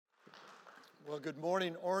Well, good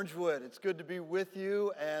morning, Orangewood. It's good to be with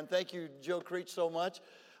you, and thank you, Joe Creech, so much.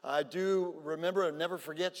 I do remember and never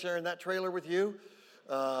forget sharing that trailer with you.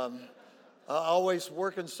 Always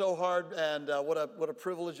working so hard, and what a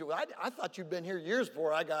privilege it was. I thought you'd been here years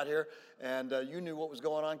before I got here, and you knew what was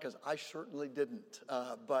going on, because I certainly didn't.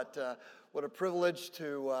 But what a privilege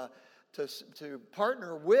to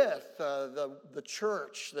partner with the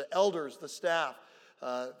church, the elders, the staff.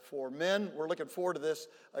 For men, we're looking forward to this,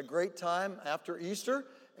 a great time after Easter,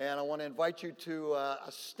 and I want to invite you to a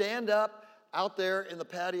stand up out there in the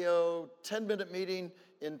patio 10-minute meeting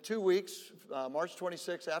in 2 weeks, March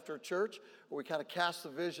 26th after church, where we kind of cast the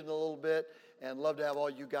vision a little bit, and love to have all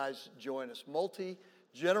you guys join us.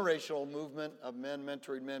 Multi-generational movement of men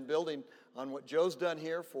mentoring men, building on what Joe's done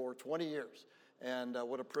here for 20 years, and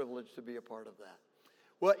what a privilege to be a part of that.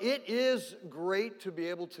 Well, it is great to be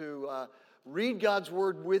able to read God's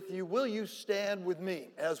Word with you. Will you stand with me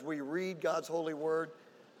as we read God's holy Word?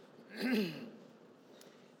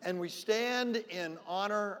 And we stand in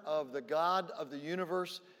honor of the God of the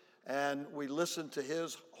universe, and we listen to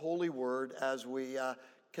His holy Word as we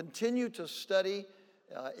continue to study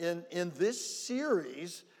in this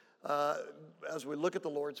series as we look at the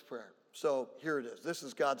Lord's Prayer. So here it is. This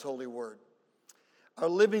is God's holy Word. Our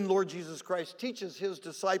living Lord Jesus Christ teaches His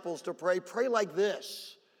disciples to pray. Pray like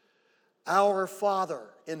this: Our Father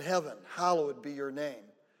in heaven, hallowed be your name.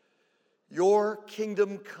 Your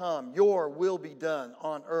kingdom come, your will be done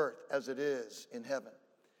on earth as it is in heaven.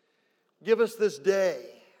 Give us this day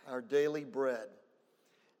our daily bread,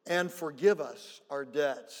 and forgive us our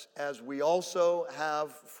debts as we also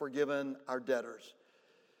have forgiven our debtors.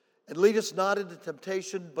 And lead us not into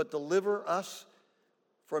temptation, but deliver us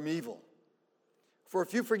from evil. For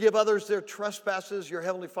if you forgive others their trespasses, your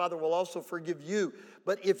heavenly Father will also forgive you.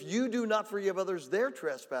 But if you do not forgive others their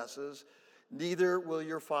trespasses, neither will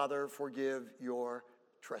your Father forgive your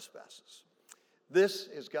trespasses. This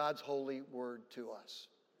is God's holy word to us.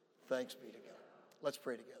 Thanks be to God. Let's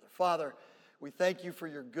pray together. Father, we thank you for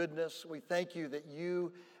your goodness. We thank you that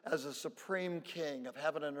you, as a supreme King of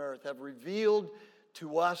heaven and earth, have revealed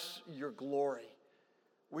to us your glory.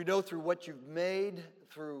 We know through what you've made,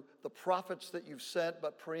 through the prophets that you've sent,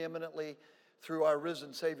 but preeminently through our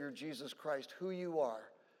risen Savior, Jesus Christ, who you are,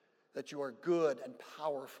 that you are good and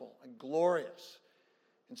powerful and glorious.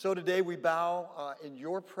 And so today we bow in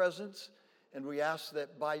your presence, and we ask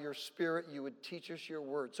that by your Spirit you would teach us your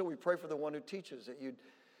word. So we pray for the one who teaches, that you'd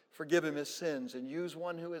forgive him his sins and use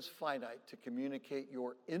one who is finite to communicate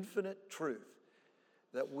your infinite truth,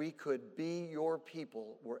 that we could be your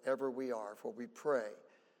people wherever we are. For we pray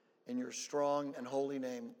in your strong and holy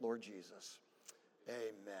name, Lord Jesus.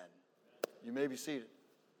 Amen. You may be seated.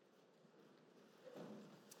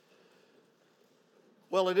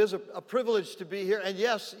 Well, it is a privilege to be here. And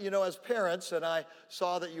yes, you know, as parents, and I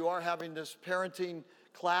saw that you are having this parenting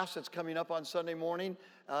class that's coming up on Sunday morning.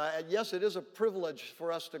 And yes, it is a privilege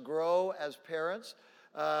for us to grow as parents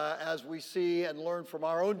as we see and learn from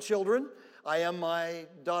our own children. I am my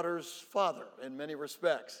daughter's father in many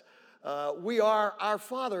respects. We are our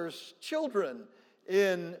Father's children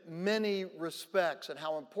in many respects, and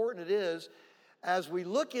how important it is as we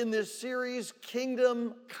look in this series,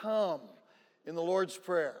 Kingdom Come, in the Lord's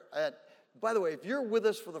Prayer. And by the way, if you're with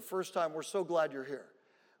us for the first time, we're so glad you're here.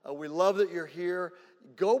 We love that you're here.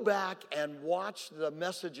 Go back and watch the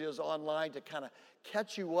messages online to kind of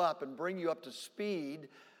catch you up and bring you up to speed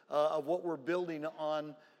of what we're building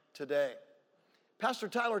on today. Pastor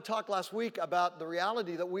Tyler talked last week about the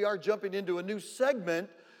reality that we are jumping into a new segment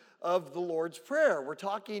of the Lord's Prayer. We're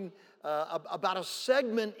talking about a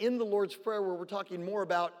segment in the Lord's Prayer where we're talking more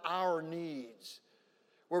about our needs,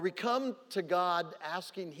 where we come to God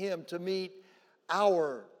asking Him to meet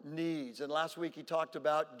our needs. And last week he talked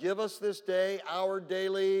about, give us this day our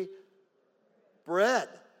daily bread.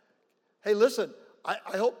 Hey, listen, I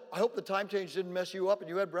hope the time change didn't mess you up and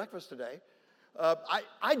you had breakfast today. I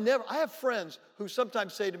have friends who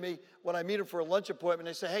sometimes say to me when I meet them for a lunch appointment,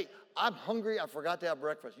 they say, hey, I'm hungry, I forgot to have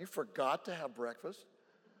breakfast. You forgot to have breakfast?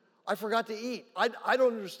 I forgot to eat. I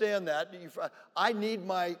don't understand that. I need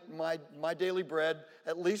my daily bread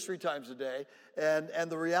at least 3 times a day, and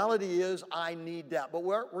the reality is I need that. But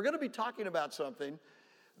we're going to be talking about something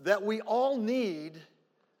that we all need,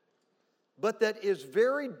 but that is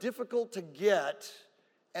very difficult to get,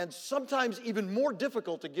 and sometimes even more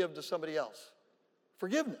difficult to give to somebody else.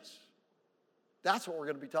 Forgiveness. That's what we're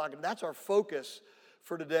going to be talking about. That's our focus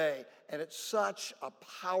for today, and it's such a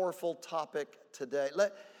powerful topic today.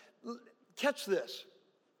 Catch this.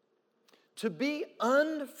 To be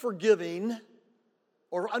unforgiving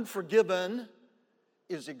or unforgiven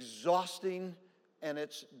is exhausting and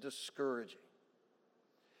it's discouraging.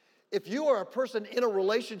 If you are a person in a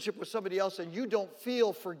relationship with somebody else and you don't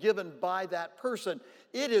feel forgiven by that person,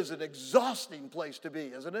 it is an exhausting place to be,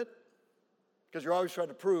 isn't it? Because you're always trying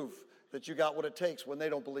to prove that you got what it takes when they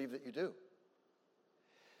don't believe that you do.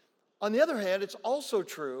 On the other hand, it's also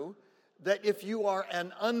true that if you are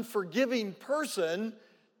an unforgiving person,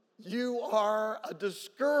 you are a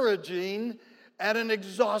discouraging and an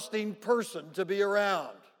exhausting person to be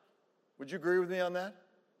around. Would you agree with me on that?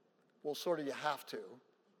 Well, sort of you have to,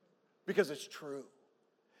 because it's true.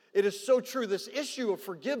 It is so true. This issue of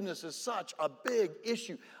forgiveness is such a big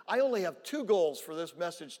issue. I only have two goals for this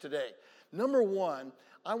message today. Number one,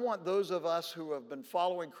 I want those of us who have been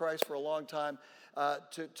following Christ for a long time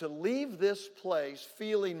to leave this place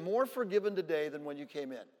feeling more forgiven today than when you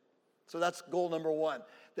came in. So that's goal number one,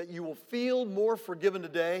 that you will feel more forgiven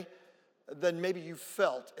today than maybe you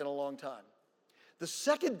felt in a long time. The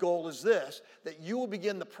second goal is this, that you will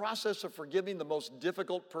begin the process of forgiving the most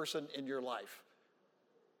difficult person in your life.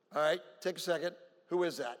 All right, take a second. Who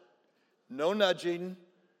is that? No nudging,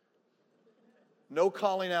 no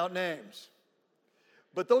calling out names.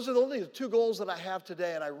 But those are only the two goals that I have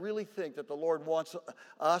today, and I really think that the Lord wants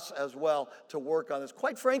us as well to work on this.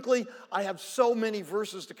 Quite frankly, I have so many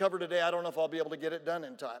verses to cover today, I don't know if I'll be able to get it done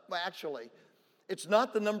in time. Well, actually, it's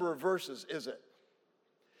not the number of verses, is it?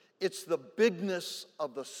 It's the bigness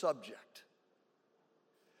of the subject.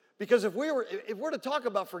 Because if we're to talk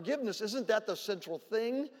about forgiveness, isn't that the central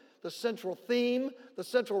thing, the central theme, the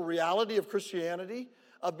central reality of Christianity?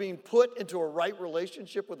 Of being put into a right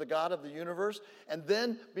relationship with the God of the universe, and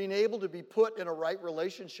then being able to be put in a right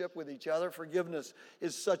relationship with each other. Forgiveness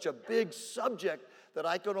is such a big subject that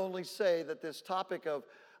I can only say that this topic of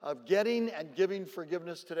getting and giving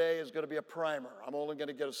forgiveness today is going to be a primer. I'm only going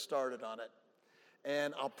to get us started on it.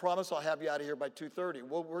 And I'll promise I'll have you out of here by 2:30.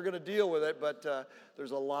 We're going to deal with it, but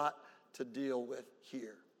there's a lot to deal with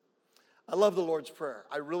here. I love the Lord's Prayer.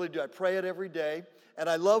 I really do. I pray it every day. And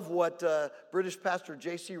I love what British pastor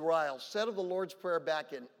J.C. Ryle said of the Lord's Prayer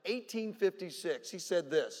back in 1856. He said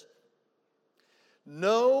this: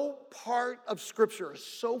 "No part of Scripture is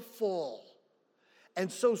so full and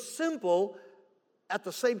so simple at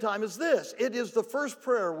the same time as this. It is the first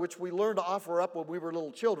prayer which we learned to offer up when we were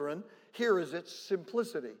little children. Here is its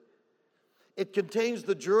simplicity. It contains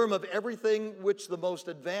the germ of everything which the most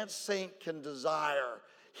advanced saint can desire.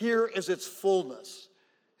 Here is its fullness."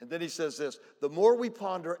 And then he says this: "The more we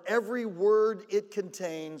ponder every word it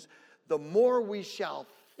contains, the more we shall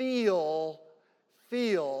feel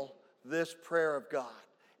this prayer of God."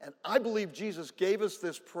 And I believe Jesus gave us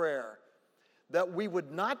this prayer that we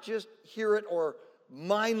would not just hear it or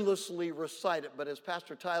mindlessly recite it, but as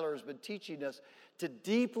Pastor Tyler has been teaching us, to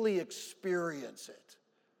deeply experience it.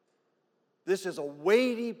 This is a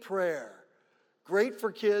weighty prayer. Great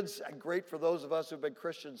for kids and great for those of us who've been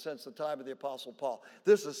Christians since the time of the Apostle Paul.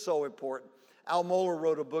 This is so important. Al Mohler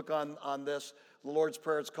wrote a book on this, the Lord's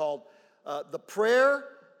Prayer. It's called The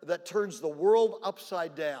Prayer That Turns the World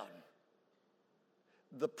Upside Down.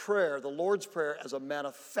 The prayer, the Lord's Prayer, as a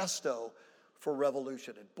manifesto for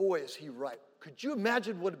revolution. And boy, is he right. Could you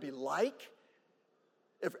imagine what it'd be like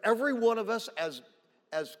if every one of us as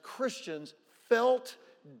Christians felt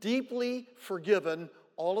deeply forgiven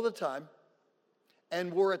all of the time,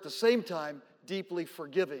 and we're at the same time deeply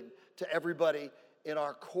forgiving to everybody in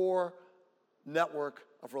our core network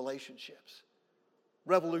of relationships?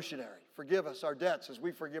 Revolutionary. Forgive us our debts as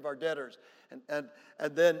we forgive our debtors. And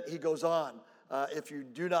then he goes on. If you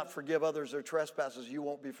do not forgive others their trespasses, you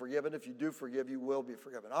won't be forgiven. If you do forgive, you will be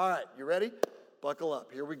forgiven. All right, you ready? Buckle up.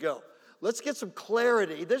 Here we go. Let's get some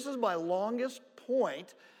clarity. This is my longest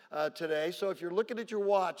point today. So if you're looking at your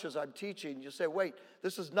watch as I'm teaching, you say, wait,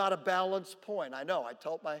 this is not a balanced point. I know. I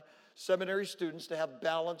told my seminary students to have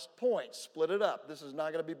balanced points. Split it up. This is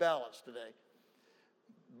not going to be balanced today.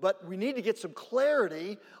 But we need to get some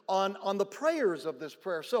clarity on the prayers of this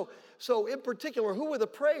prayer. So in particular, who are the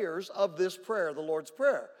prayers of this prayer, the Lord's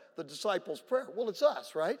Prayer, the disciples' prayer? Well, it's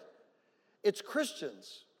us, right? It's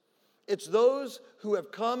Christians. It's those who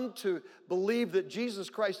have come to believe that Jesus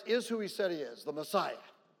Christ is who he said he is, the Messiah.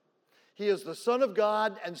 He is the Son of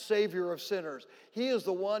God and Savior of sinners. He is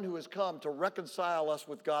the one who has come to reconcile us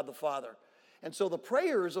with God the Father. And so the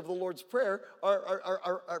prayers of the Lord's Prayer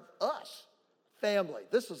are us, family.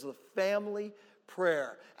 This is the family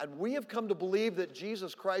prayer. And we have come to believe that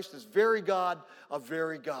Jesus Christ is very God of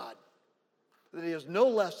very God. That he is no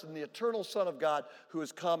less than the eternal Son of God who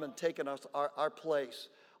has come and taken us our place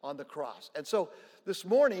on the cross. And so this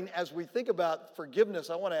morning, as we think about forgiveness,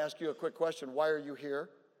 I want to ask you a quick question. Why are you here?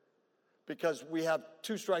 Because we have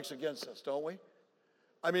two strikes against us, don't we?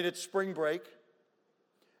 I mean, it's spring break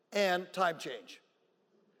and time change.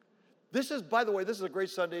 This is, by the way, this is a great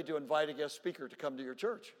Sunday to invite a guest speaker to come to your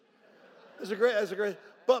church. That's a great,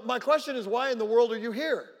 but my question is, why in the world are you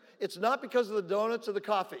here? It's not because of the donuts or the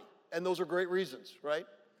coffee, and those are great reasons, right?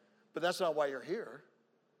 But that's not why you're here.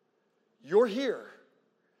 You're here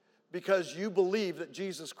because you believe that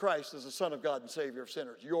Jesus Christ is the Son of God and Savior of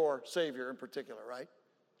sinners, your Savior in particular, right?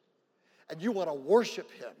 And you want to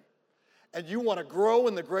worship him. And you want to grow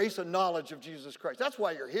in the grace and knowledge of Jesus Christ. That's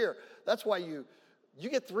why you're here. That's why you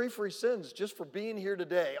get 3 free sins just for being here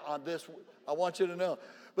today on this. I want you to know.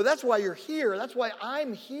 But that's why you're here. That's why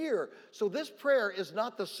I'm here. So this prayer is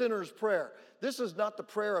not the sinner's prayer. This is not the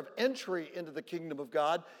prayer of entry into the kingdom of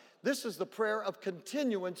God. This is the prayer of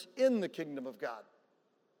continuance in the kingdom of God.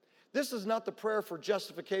 This is not the prayer for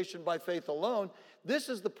justification by faith alone. This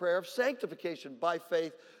is the prayer of sanctification by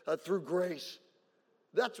faith through grace.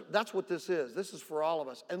 That's what this is. This is for all of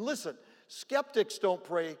us. And listen, skeptics don't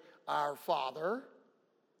pray, "Our Father,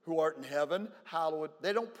 who art in heaven, hallowed."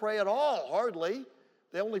 They don't pray at all, hardly.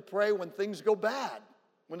 They only pray when things go bad,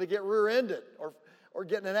 when they get rear-ended or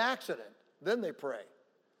get in an accident. Then they pray.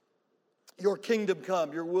 Your kingdom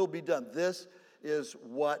come, your will be done. This is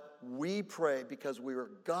what we pray because we are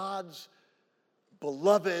God's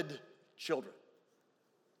beloved children.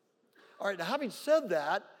 All right, now having said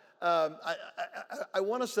that, I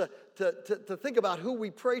want us to think about who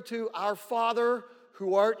we pray to, our Father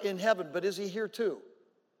who art in heaven. But is he here too?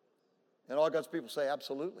 And all God's people say,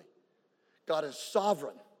 absolutely. God is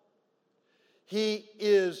sovereign. He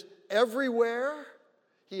is everywhere.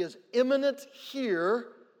 He is immanent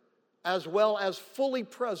here as well as fully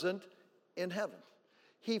present in heaven.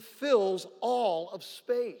 He fills all of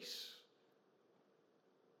space.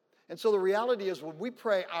 And so the reality is when we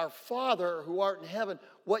pray, "Our Father who art in heaven,"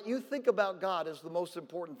 what you think about God is the most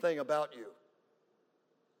important thing about you.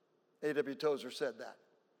 A.W. Tozer said that.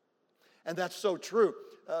 And that's so true.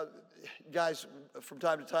 Guys, from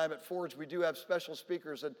time to time at Forge, we do have special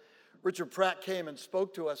speakers. And Richard Pratt came and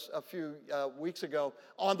spoke to us a few weeks ago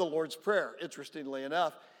on the Lord's Prayer, interestingly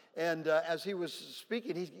enough. And as he was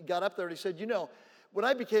speaking, he got up there and he said, when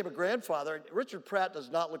I became a grandfather, Richard Pratt does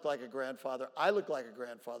not look like a grandfather. I look like a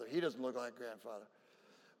grandfather. He doesn't look like a grandfather.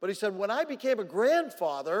 But he said, when I became a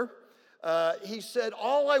grandfather, he said,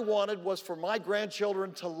 all I wanted was for my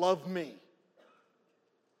grandchildren to love me.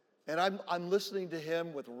 And I'm listening to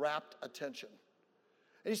him with rapt attention.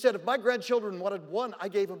 And he said, if my grandchildren wanted 1, I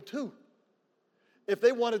gave them 2. If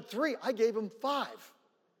they wanted 3, I gave them 5.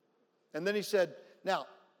 And then he said, now,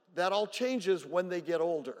 that all changes when they get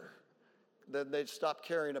older. Then they'd stop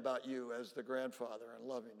caring about you as the grandfather and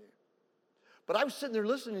loving you. But I was sitting there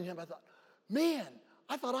listening to him. I thought, man,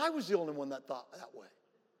 I thought I was the only one that thought that way.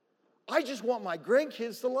 I just want my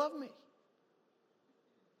grandkids to love me.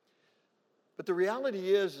 But the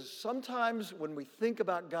reality is sometimes when we think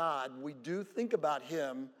about God, we do think about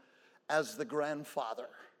him as the grandfather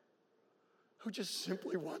who just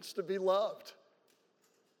simply wants to be loved.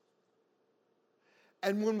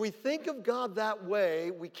 And when we think of God that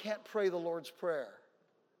way, we can't pray the Lord's Prayer.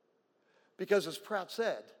 Because as Pratt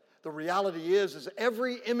said, the reality is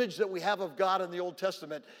every image that we have of God in the Old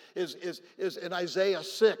Testament is in Isaiah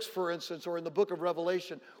 6, for instance, or in the book of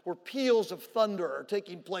Revelation, where peals of thunder are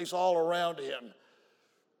taking place all around him,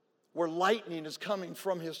 where lightning is coming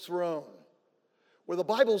from his throne, where the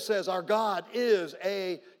Bible says our God is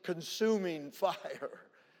a consuming fire.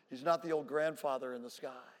 He's not the old grandfather in the sky.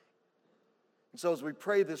 And so as we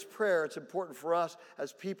pray this prayer, it's important for us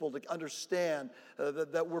as people to understand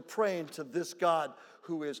that we're praying to this God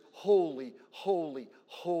who is holy, holy,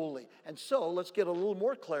 holy. And so let's get a little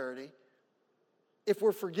more clarity. If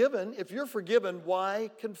we're forgiven, if you're forgiven, why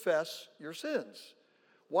confess your sins?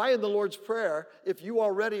 Why in the Lord's Prayer, if you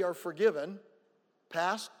already are forgiven,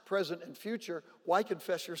 past, present, and future, why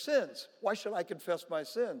confess your sins? Why should I confess my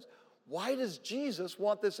sins? Why does Jesus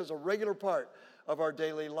want this as a regular part of our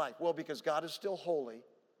daily life? Well, because God is still holy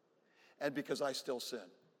and because I still sin.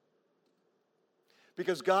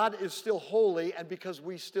 Because God is still holy and because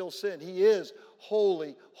we still sin. He is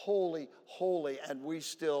holy, holy, holy, and we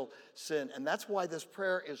still sin. And that's why this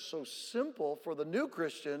prayer is so simple for the new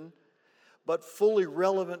Christian, but fully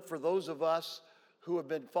relevant for those of us who have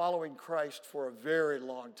been following Christ for a very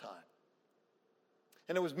long time.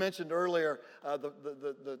 And it was mentioned earlier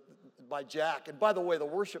by Jack. And by the way, the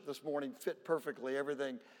worship this morning fit perfectly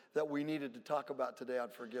everything that we needed to talk about today on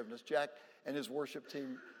forgiveness. Jack and his worship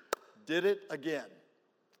team did it again.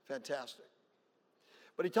 Fantastic.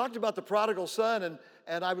 But he talked about the prodigal son,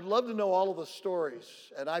 and I would love to know all of the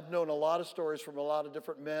stories. And I've known a lot of stories from a lot of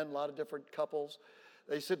different men, a lot of different couples.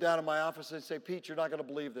 They sit down in my office and say, Pete, you're not going to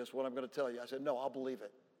believe this, what I'm going to tell you. I said, no, I'll believe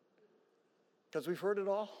it. Because we've heard it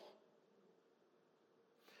all.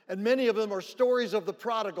 And many of them are stories of the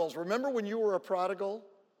prodigals. Remember when you were a prodigal?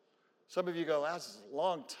 Some of you go, that's a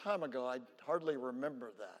long time ago. I hardly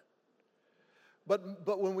remember that.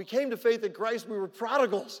 But when we came to faith in Christ, we were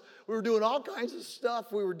prodigals. We were doing all kinds of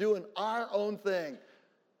stuff. We were doing our own thing.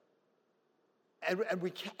 And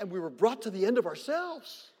we were brought to the end of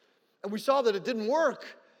ourselves. And we saw that it didn't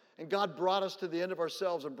work. And God brought us to the end of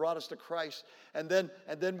ourselves and brought us to Christ. And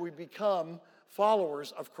then we become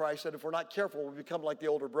followers of Christ. And if we're not careful, we become like the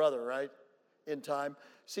older brother, right? In time.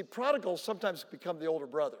 See, prodigals sometimes become the older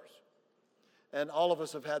brothers. And all of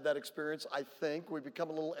us have had that experience, I think. We become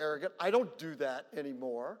a little arrogant. I don't do that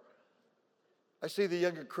anymore. I see the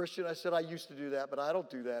younger Christian. I said, I used to do that, but I don't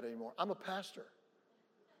do that anymore. I'm a pastor.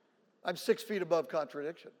 I'm 6 feet above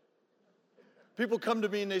contradiction. People come to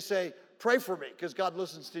me and they say, pray for me, because God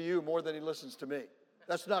listens to you more than he listens to me.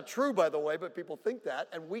 That's not true, by the way, but people think that,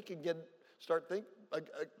 and we can start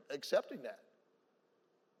accepting that.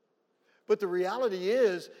 But the reality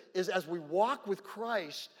is as we walk with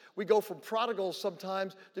Christ, we go from prodigals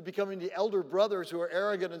sometimes to becoming the elder brothers who are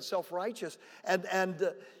arrogant and self-righteous. And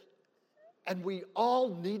we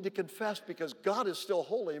all need to confess, because God is still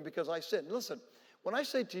holy and because I sin. Listen, when I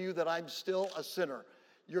say to you that I'm still a sinner,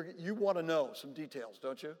 you want to know some details,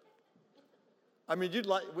 don't you? I mean,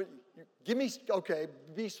 okay,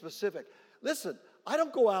 be specific. Listen, I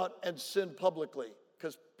don't go out and sin publicly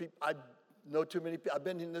because I know too many people. I've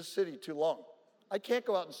been in this city too long. I can't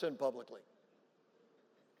go out and sin publicly.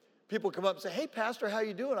 People come up and say, hey, Pastor, how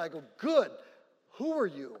you doing? I go, good. Who are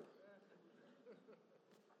you?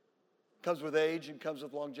 Comes with age and comes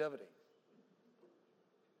with longevity.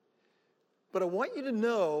 But I want you to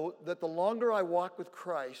know that the longer I walk with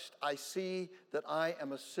Christ, I see that I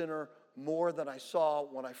am a sinner more than I saw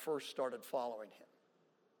when I first started following him.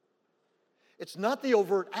 It's not the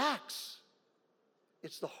overt acts.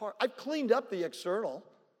 It's the heart. I've cleaned up the external.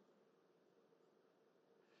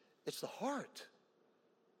 It's the heart.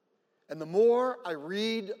 And the more I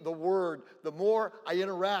read the Word, the more I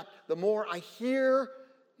interact, the more I hear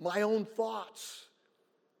my own thoughts,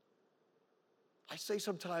 I say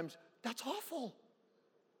sometimes, that's awful.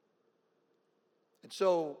 And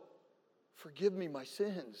so, forgive me my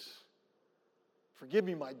sins. Forgive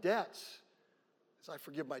me my debts as I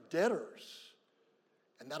forgive my debtors.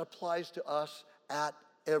 And that applies to us at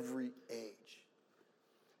every age.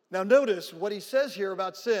 Now notice what he says here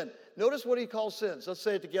about sin. Notice what he calls sins. Let's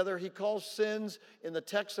say it together. He calls sins in the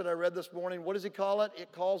text that I read this morning. What does he call it?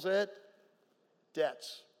 It calls it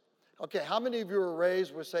debts. Okay, how many of you were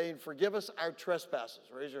raised with saying, forgive us our trespasses?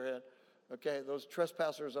 Raise your hand. Okay, those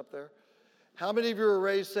trespassers up there. How many of you were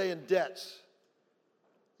raised saying debts?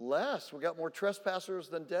 Less. We got more trespassers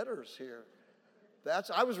than debtors here.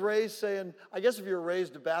 I was raised saying, I guess if you were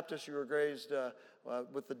raised a Baptist, you were raised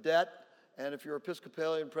with the debt. And if you're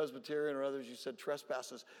Episcopalian, Presbyterian, or others, you said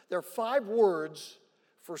trespasses. There are 5 words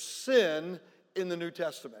for sin in the New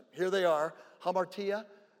Testament. Here they are. Hamartia,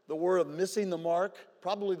 the word of missing the mark,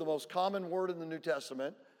 probably the most common word in the New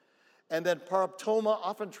Testament. And then paraptoma,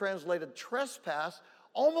 often translated trespass,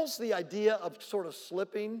 almost the idea of sort of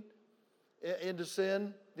slipping into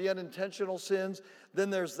sin, the unintentional sins. Then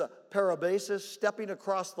there's the parabasis, stepping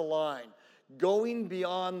across the line, going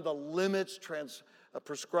beyond the limits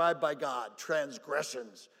prescribed by God,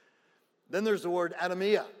 transgressions. Then there's the word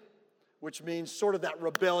anomia, which means sort of that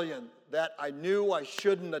rebellion, that I knew I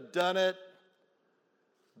shouldn't have done it,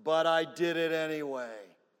 but I did it anyway.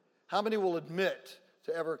 How many will admit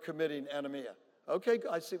to ever committing anomia? Okay,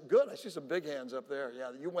 I see some big hands up there.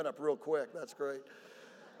 Yeah, you went up real quick. That's great.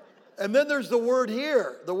 And then there's the word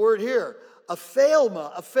here,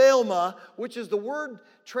 aphelma, which is the word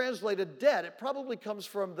translated debt. It probably comes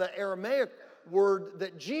from the Aramaic word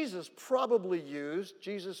that Jesus probably used.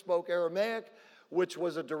 Jesus spoke Aramaic, which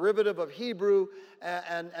was a derivative of Hebrew,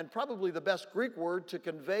 and probably the best Greek word to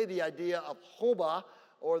convey the idea of hoba,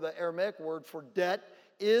 or the Aramaic word for debt,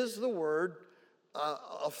 is the word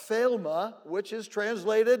aphelma, which is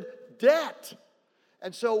translated debt.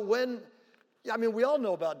 And so we all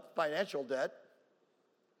know about financial debt.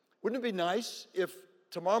 Wouldn't it be nice if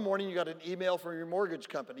tomorrow morning you got an email from your mortgage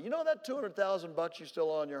company? You know that $200,000 you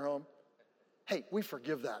still owe on your home? Hey, we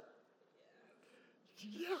forgive that.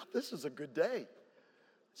 Yeah, this is a good day.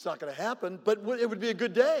 It's not going to happen, but it would be a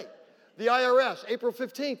good day. The IRS, April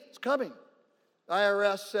 15th, it's coming.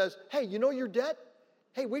 IRS says, hey, you know your debt?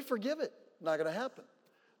 Hey, we forgive it. Not going to happen.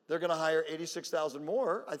 They're going to hire 86,000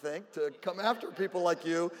 more, I think, to come after people like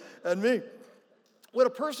you and me. When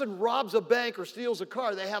a person robs a bank or steals a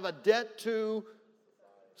car, they have a debt to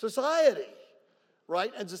society,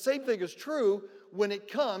 right? And the same thing is true when it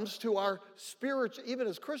comes to our spiritual, even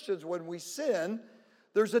as Christians, when we sin,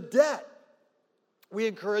 There's a debt. We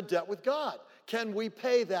incur a debt with God. Can we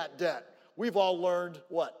pay that debt? We've all learned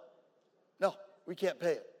what? No, we can't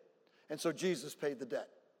pay it. And so Jesus paid the debt.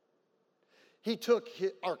 He took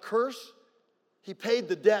our curse. He paid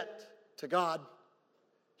the debt to God.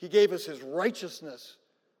 He gave us his righteousness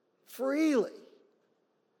freely.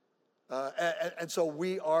 And so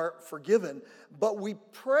we are forgiven. But we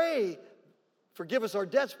pray, forgive us our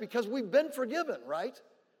debts, because we've been forgiven, right?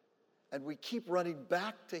 And we keep running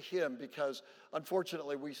back to him because,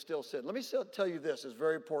 unfortunately, we still sin. Let me tell you this, it's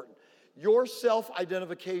very important. Your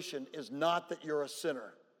self-identification is not that you're a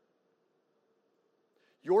sinner.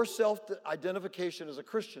 Your self-identification as a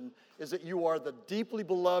Christian is that you are the deeply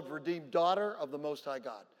beloved, redeemed daughter of the Most High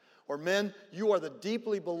God. Or men, you are the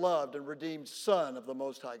deeply beloved and redeemed son of the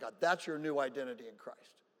Most High God. That's your new identity in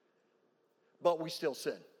Christ. But we still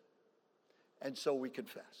sin. And so we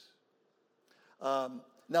confess.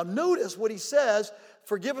 Now notice what he says,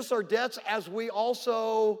 forgive us our debts as we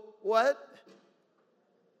also, what?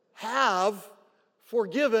 Have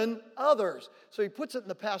forgiven others. So he puts it in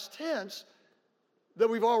the past tense that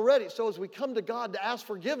we've already. So as we come to God to ask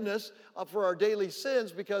forgiveness for our daily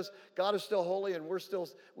sins, because God is still holy and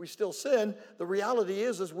we still sin, the reality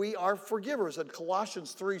is we are forgivers. And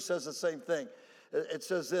Colossians 3 says the same thing. It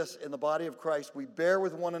says this, in the body of Christ, we bear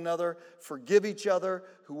with one another, forgive each other,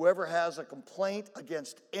 whoever has a complaint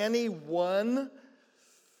against anyone,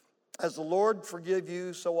 as the Lord forgive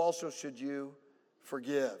you, so also should you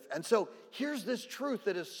forgive. And so here's this truth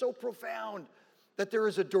that is so profound, that there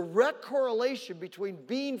is a direct correlation between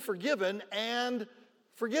being forgiven and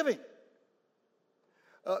forgiving.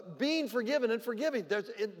 Being forgiven and forgiving.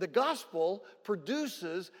 The gospel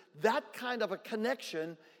produces that kind of a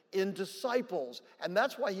connection in disciples. And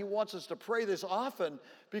that's why he wants us to pray this often,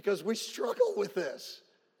 because we struggle with this.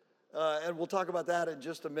 And we'll talk about that in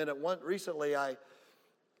just a minute. Recently, I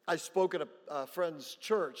spoke at a friend's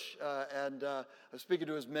church, and I was speaking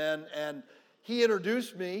to his men, and he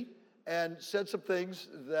introduced me and said some things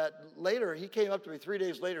that later, he came up to me 3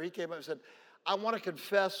 days later, he came up and said, I want to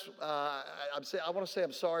confess, I want to say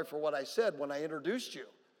I'm sorry for what I said when I introduced you.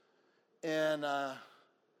 And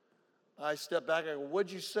I stepped back, I go,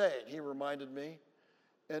 what'd you say? And he reminded me.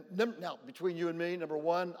 And now, between you and me, number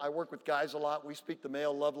one, I work with guys a lot. We speak the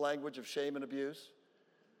male love language of shame and abuse.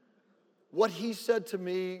 What he said to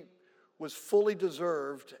me was fully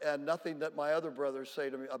deserved and nothing that my other brothers say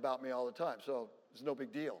to me about me all the time. So it's no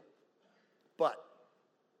big deal. But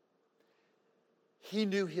he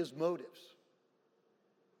knew his motives.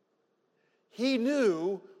 He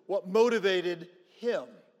knew what motivated him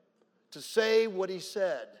to say what he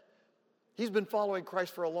said. He's been following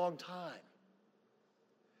Christ for a long time.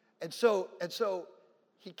 And so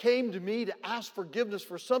he came to me to ask forgiveness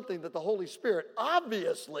for something that the Holy Spirit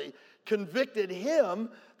obviously convicted him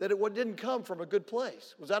that it didn't come from a good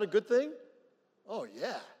place. Was that a good thing? Oh,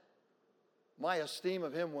 yeah. My esteem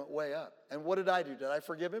of him went way up. And what did I do? Did I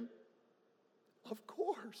forgive him? Of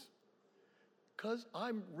course. Because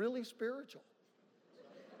I'm really spiritual.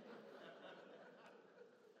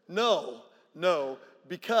 No,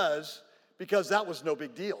 because that was no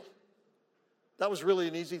big deal. That was really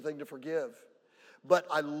an easy thing to forgive. But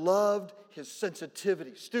I loved his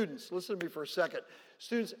sensitivity. Students, listen to me for a second.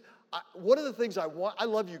 Students, one of the things I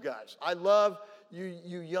love you guys. I love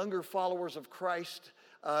you younger followers of Christ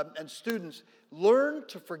and students. Learn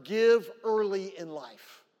to forgive early in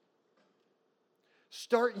life.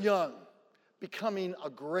 Start young, becoming a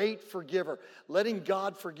great forgiver. Letting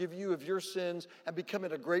God forgive you of your sins and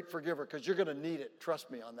becoming a great forgiver, because you're going to need it. Trust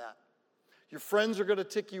me on that. Your friends are going to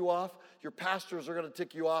tick you off. Your pastors are going to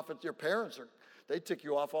tick you off. And your parents, they tick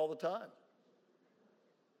you off all the time.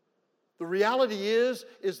 The reality is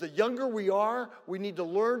the younger we are, we need to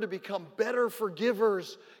learn to become better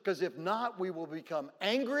forgivers, because if not, we will become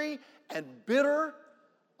angry and bitter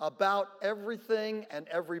about everything and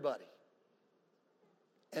everybody.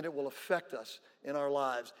 And it will affect us in our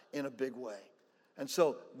lives in a big way. And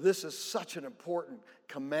so this is such an important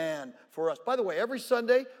command for us. By the way, every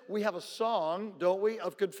Sunday we have a song, don't we,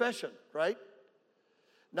 of confession, right?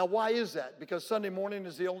 Now, why is that? Because Sunday morning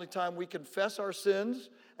is the only time we confess our sins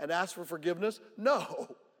and ask for forgiveness?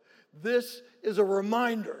 No. This is a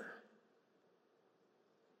reminder.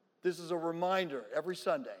 This is a reminder every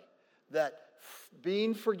Sunday that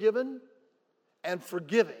being forgiven and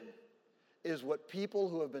forgiving is what people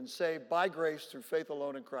who have been saved by grace through faith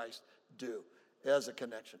alone in Christ do. As a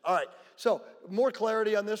connection. All right, so more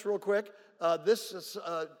clarity on this real quick. This is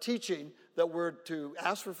teaching that we're to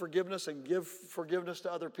ask for forgiveness and give forgiveness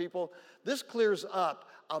to other people. This clears up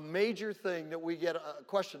a major thing that we get, a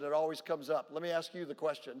question that always comes up. Let me ask you the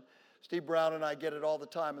question. Steve Brown and I get it all the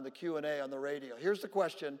time in the Q&A on the radio. Here's the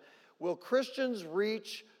question: will Christians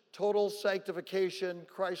reach total sanctification,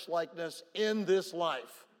 Christ-likeness in this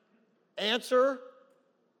life? Answer: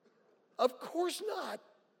 of course not.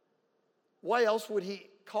 Why else would he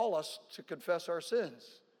call us to confess our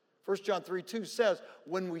sins? 1 John 3:2 says,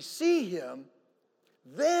 when we see him,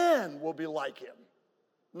 then we'll be like him.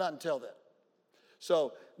 Not until then.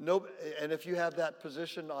 So, and if you have that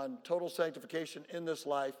position on total sanctification in this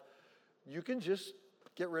life, you can just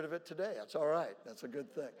get rid of it today. That's all right. That's a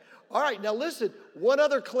good thing. All right, now listen, one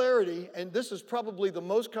other clarity, and this is probably the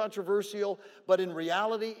most controversial, but in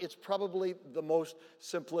reality, it's probably the most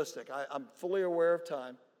simplistic. I'm fully aware of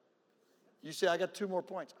time. You say, I got 2 more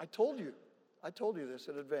points. I told you this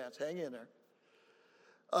in advance. Hang in there.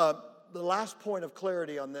 The last point of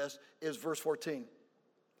clarity on this is verse 14.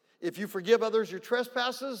 If you forgive others your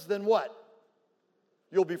trespasses, then what?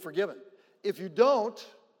 You'll be forgiven. If you don't,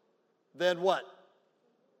 then what?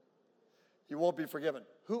 You won't be forgiven.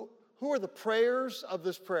 Who are the prayers of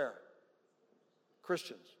this prayer?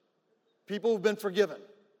 Christians. People who've been forgiven.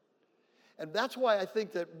 And that's why I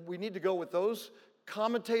think that we need to go with those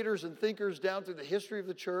commentators and thinkers down through the history of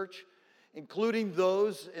the church, including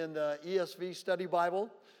those in the ESV Study Bible.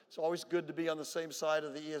 It's always good to be on the same side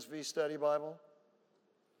of the ESV Study Bible.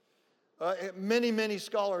 Many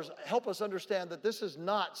scholars help us understand that this is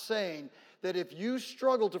not saying that if you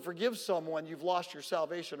struggle to forgive someone, you've lost your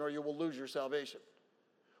salvation or you will lose your salvation.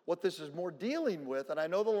 What this is more dealing with, and I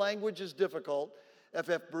know the language is difficult,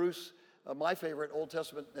 F.F. Bruce, my favorite Old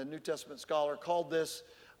Testament and New Testament scholar, called this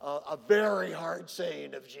a very hard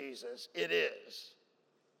saying of Jesus. It is.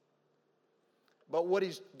 But what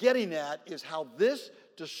he's getting at is how this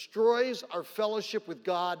destroys our fellowship with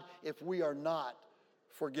God if we are not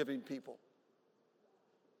forgiving people.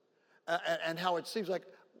 And how it seems like,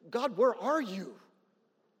 God, where are you?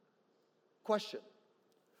 Question: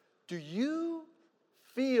 do you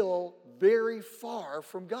feel very far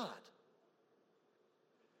from God?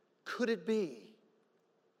 Could it be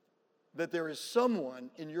that there is someone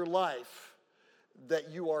in your life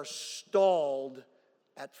that you are stalled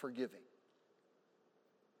at forgiving?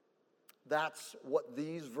 That's what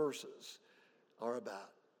these verses are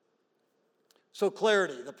about. So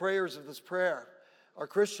clarity, the prayers of this prayer are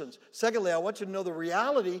Christians. Secondly, I want you to know the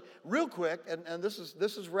reality, real quick, and this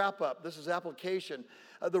is wrap up, this is application.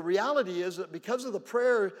 The reality is that because of the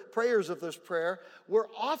prayers of this prayer, we're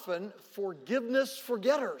often forgiveness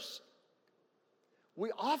forgetters.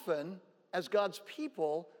 We often, as God's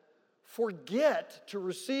people, forget to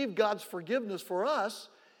receive God's forgiveness for us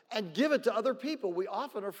and give it to other people. We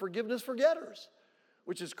often are forgiveness forgetters,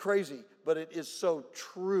 which is crazy, but it is so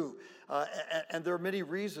true. And there are many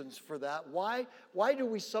reasons for that. Why do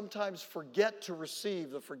we sometimes forget to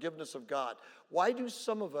receive the forgiveness of God? Why do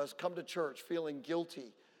some of us come to church feeling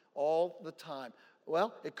guilty all the time?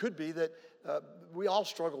 Well, it could be that we all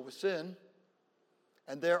struggle with sin,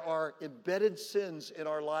 and there are embedded sins in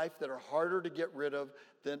our life that are harder to get rid of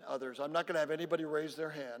than others. I'm not going to have anybody raise their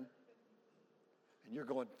hand, and you're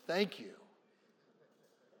going, thank you.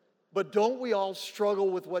 But don't we all struggle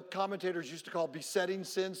with what commentators used to call besetting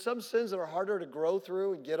sins? Some sins that are harder to grow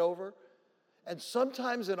through and get over. And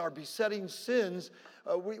sometimes in our besetting sins,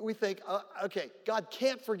 we think, okay, God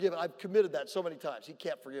can't forgive me. I've committed that so many times. He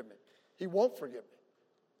can't forgive me. He won't forgive me.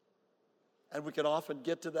 And we can often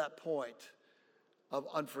get to that point of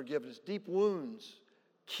unforgiveness. Deep wounds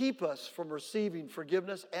keep us from receiving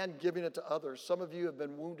forgiveness and giving it to others. Some of you have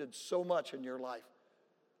been wounded so much in your life.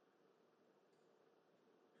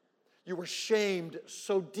 You were shamed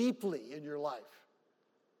so deeply in your life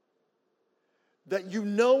that you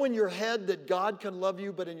know in your head that God can love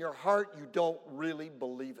you, but in your heart you don't really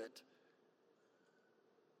believe it.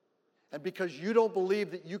 And because you don't believe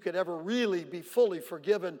that you could ever really be fully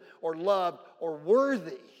forgiven or loved or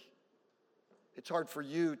worthy, it's hard for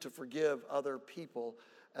you to forgive other people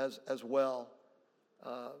as well.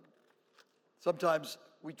 Sometimes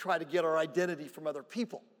we try to get our identity from other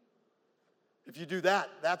people. If you do that,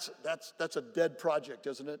 that's a dead project,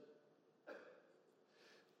 isn't it?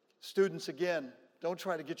 Students, again, don't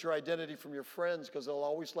try to get your identity from your friends because they'll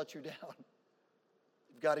always let you down.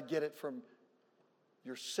 You've got to get it from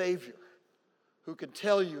your Savior, who can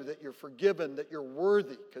tell you that you're forgiven, that you're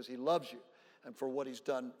worthy because He loves you and for what He's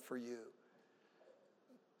done for you.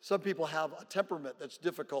 Some people have a temperament that's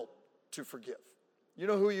difficult to forgive. You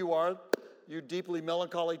know who you are, you deeply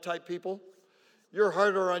melancholy type people? You're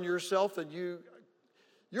harder on yourself than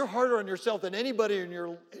you're harder on yourself than anybody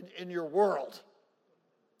in your world.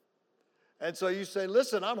 And so you say,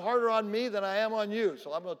 listen, I'm harder on me than I am on you,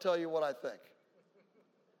 so I'm going to tell you what I think.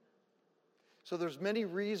 So there's many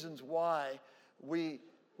reasons why we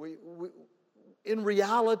in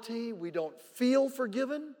reality, we don't feel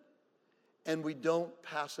forgiven and we don't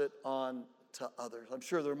pass it on to others. I'm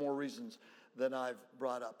sure there are more reasons than I've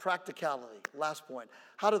brought up. Practicality, last point.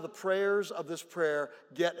 How do the prayers of this prayer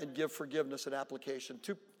get and give forgiveness and application?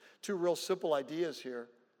 Two real simple ideas here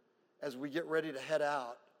as we get ready to head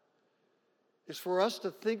out is for us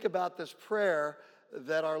to think about this prayer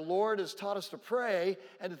that our Lord has taught us to pray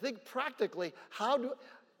and to think practically,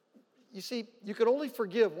 you see, you can only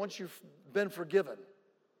forgive once you've been forgiven.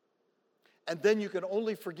 And then you can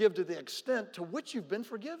only forgive to the extent to which you've been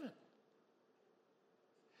forgiven.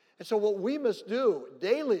 And so what we must do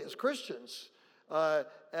daily as Christians,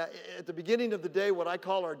 at the beginning of the day, what I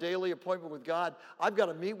call our daily appointment with God, I've got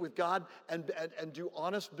to meet with God and do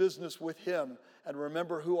honest business with Him and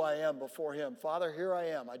remember who I am before Him. Father, here I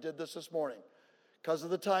am. I did this morning. Because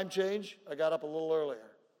of the time change, I got up a little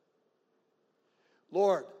earlier.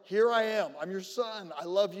 Lord, here I am. I'm your son. I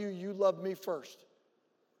love you. You love me first.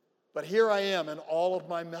 But here I am in all of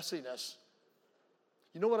my messiness.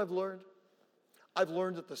 You know what I've learned? I've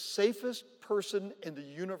learned that the safest person in the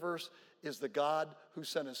universe is the God who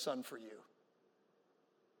sent His Son for you.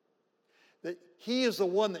 That He is the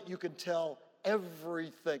one that you can tell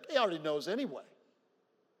everything. He already knows anyway.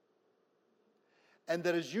 And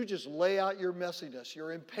that as you just lay out your messiness,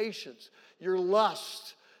 your impatience, your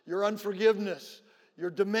lust, your unforgiveness, your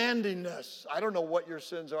demandingness, I don't know what your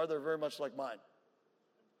sins are, they're very much like mine.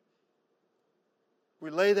 We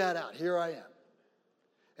lay that out. Here I am.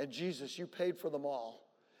 And Jesus, you paid for them all.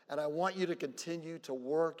 And I want you to continue to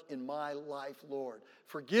work in my life, Lord.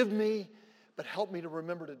 Forgive me, but help me to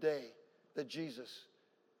remember today that Jesus,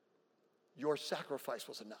 your sacrifice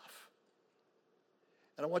was enough.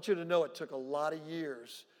 And I want you to know it took a lot of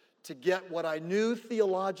years to get what I knew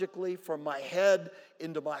theologically from my head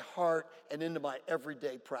into my heart and into my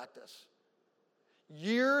everyday practice.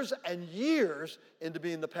 Years and years into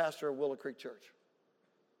being the pastor of Willow Creek Church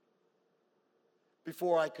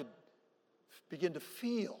before I could begin to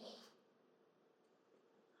feel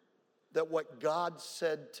that what God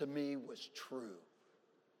said to me was true,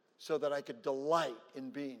 so that I could delight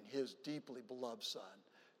in being His deeply beloved Son.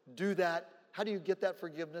 Do that. How do you get that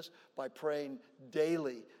forgiveness? By praying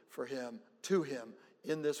daily for Him, to Him,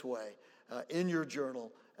 in this way, in your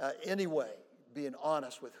journal, anyway, being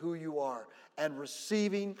honest with who you are and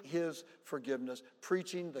receiving His forgiveness,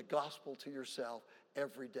 preaching the gospel to yourself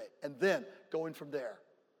every day. And then going from there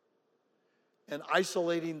and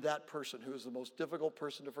isolating that person who is the most difficult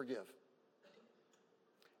person to forgive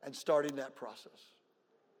and starting that process.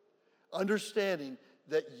 Understanding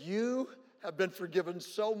that you have been forgiven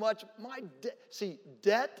so much.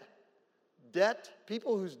 Debt,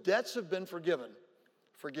 people whose debts have been forgiven,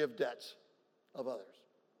 forgive debts of others.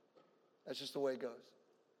 That's just the way it goes.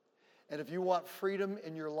 And if you want freedom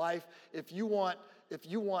in your life, if you want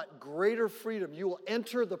greater freedom, you will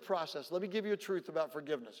enter the process. Let me give you a truth about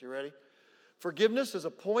forgiveness. You ready? Forgiveness is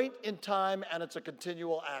a point in time and it's a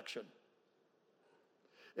continual action.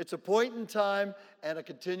 It's a point in time and a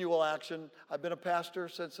continual action. I've been a pastor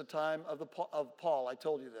since the time of Paul. I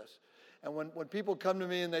told you this. And when people come to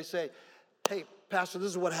me and they say, hey, Pastor, this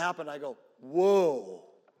is what happened, I go, whoa,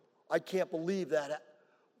 I can't believe that.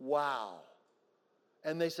 Wow.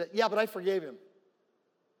 And they said, yeah, but I forgave him.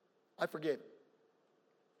 I forgave him.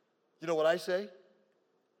 You know what I say?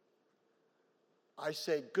 I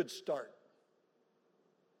say, good start.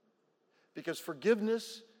 Because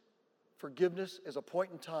forgiveness is a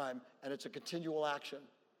point in time, and it's a continual action.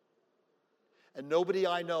 And nobody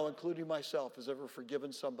I know, including myself, has ever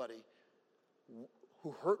forgiven somebody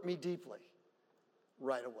who hurt me deeply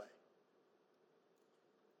right away.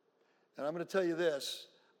 And I'm going to tell you this,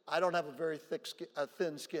 I don't have a very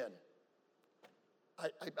thin skin.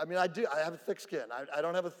 I mean, I do. I have a thick skin. I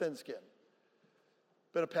don't have a thin skin.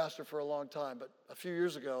 Been a pastor for a long time, but a few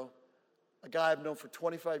years ago, a guy I've known for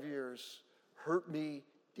 25 years hurt me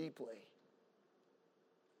deeply.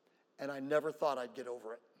 And I never thought I'd get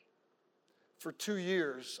over it. For 2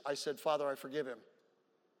 years, I said, Father, I forgive him.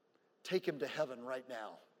 Take him to heaven right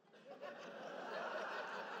now.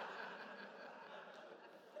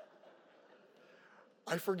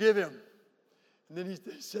 I forgive him. And then he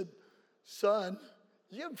said, son,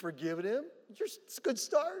 you haven't forgiven him. It's a good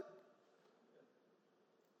start.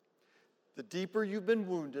 The deeper you've been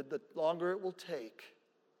wounded, the longer it will take.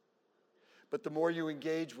 But the more you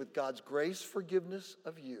engage with God's grace forgiveness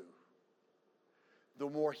of you, the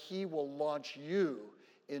more He will launch you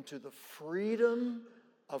into the freedom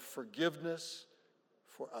of forgiveness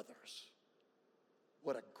for others.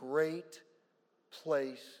 What a great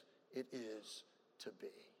place it is to be.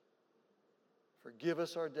 Forgive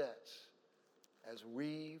us our debts as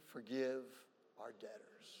we forgive our debtors.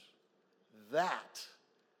 That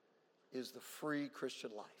is the free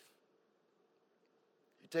Christian life.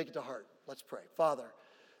 You take it to heart. Let's pray. Father,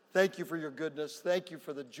 thank you for your goodness. Thank you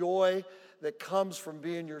for the joy that comes from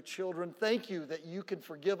being your children. Thank you that you can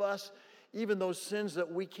forgive us, even those sins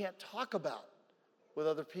that we can't talk about with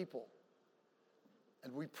other people.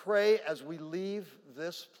 And we pray as we leave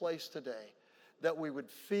this place today that we would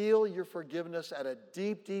feel your forgiveness at a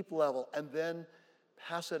deep, deep level and then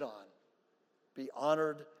pass it on. Be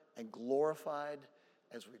honored and glorified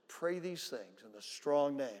as we pray these things in the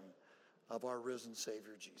strong name of our risen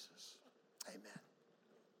Savior, Jesus. Amen.